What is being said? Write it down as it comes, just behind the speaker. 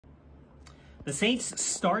The Saints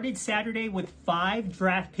started Saturday with 5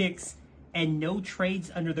 draft picks and no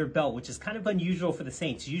trades under their belt, which is kind of unusual for the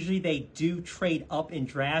Saints. Usually they do trade up in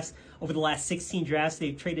drafts. Over the last 16 drafts,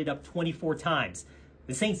 they've traded up 24 times.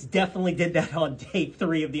 The Saints definitely did that on day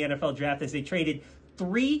 3 of the NFL draft as they traded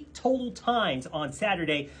 3 total times on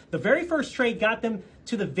Saturday. The very first trade got them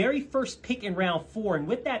to the very first pick in round 4. And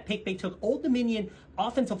with that pick, they took Old Dominion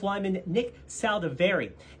offensive lineman Nick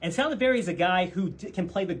Saldiveri. And Saldiveri is a guy who can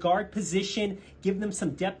play the guard position, give them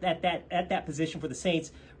some depth at that position for the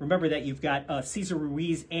Saints. Remember that you've got Cesar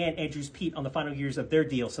Ruiz and Andrews Pete on the final years of their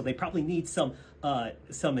deal, so they probably need some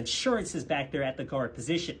insurances back there at the guard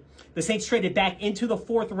position. The Saints traded back into the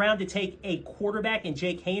 4th round to take a quarterback in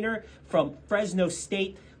Jake Haener from Fresno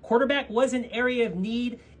State. Quarterback was an area of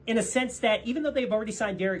need in a sense that even though they've already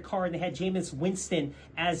signed Derek Carr and they had Jameis Winston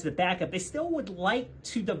as the backup, they still would like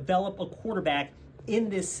to develop a quarterback in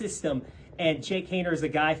this system. And Jake Haener is a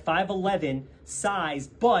guy, 5'11", size,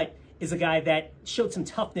 but is a guy that showed some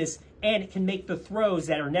toughness and can make the throws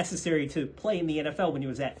that are necessary to play in the NFL when he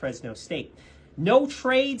was at Fresno State. No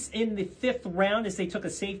trades in the 5th round as they took a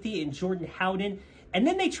safety in Jordan Howden. And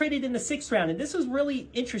then they traded in the 6th round. And this was really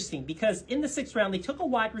interesting because in the 6th round, they took a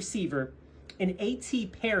wide receiver in A.T.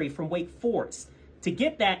 Perry from Wake Forest. To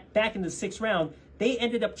get that back in the 6th round, they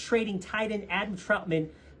ended up trading tight end Adam Troutman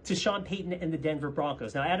to Sean Payton and the Denver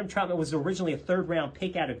Broncos. Now, Adam Troutman was originally a 3rd-round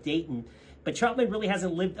pick out of Dayton, but Troutman really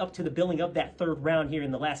hasn't lived up to the billing of that 3rd round here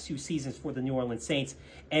in the last 2 seasons for the New Orleans Saints.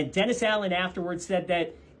 And Dennis Allen afterwards said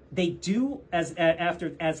that they do, as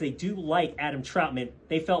they do like Adam Troutman,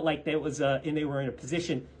 they felt like they were in a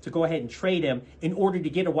position to go ahead and trade him in order to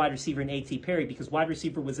get a wide receiver in A.T. Perry, because wide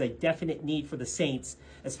receiver was a definite need for the Saints,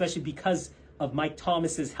 especially because of Mike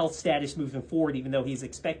Thomas's health status moving forward, even though he's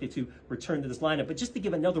expected to return to this lineup. But just to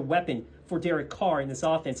give another weapon for Derek Carr in this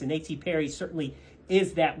offense, and A.T. Perry certainly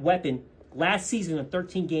is that weapon. Last season in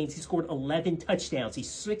 13 games, he scored 11 touchdowns. He's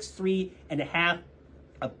 6'3.5",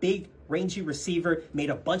 a big, rangy receiver, made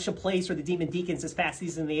a bunch of plays for the Demon Deacons this past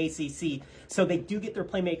season in the ACC. So they do get their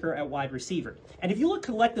playmaker at wide receiver. And if you look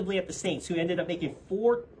collectively at the Saints, who ended up making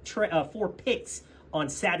 4 picks on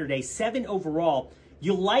Saturday, 7 overall,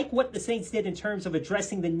 you like what the Saints did in terms of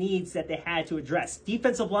addressing the needs that they had to address.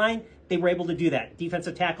 Defensive line, they were able to do that.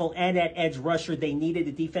 Defensive tackle and at edge rusher, they needed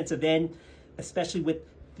a defensive end, especially with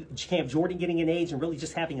Cam Jordan getting an age and really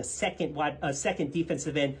just having a second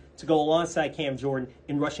defensive end to go alongside Cam Jordan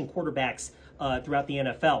in rushing quarterbacks throughout the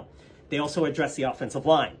NFL. They also addressed the offensive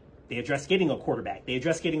line. They addressed getting a quarterback. They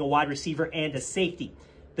addressed getting a wide receiver and a safety.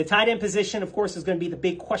 The tight end position, of course, is going to be the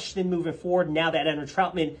big question moving forward now that Adam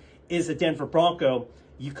Troutman is a Denver Bronco.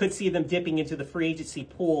 You could see them dipping into the free agency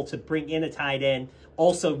pool to bring in a tight end.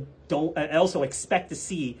 Also expect to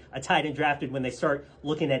see a tight end drafted when they start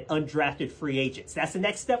looking at undrafted free agents. That's the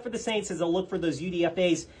next step for the Saints as they'll look for those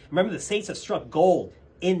UDFAs. Remember, the Saints have struck gold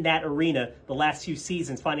in that arena the last 2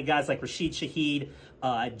 seasons, finding guys like Rashid Shaheed,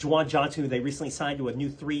 Juwan Johnson, who they recently signed to a new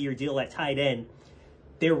 3-year deal at tight end.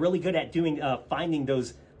 They're really good at finding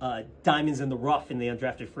those diamonds in the rough in the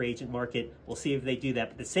undrafted free agent market. We'll see if they do that.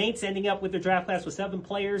 But the Saints ending up with their draft class with 7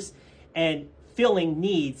 players and filling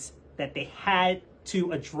needs that they had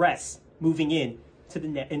to address moving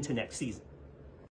into next season.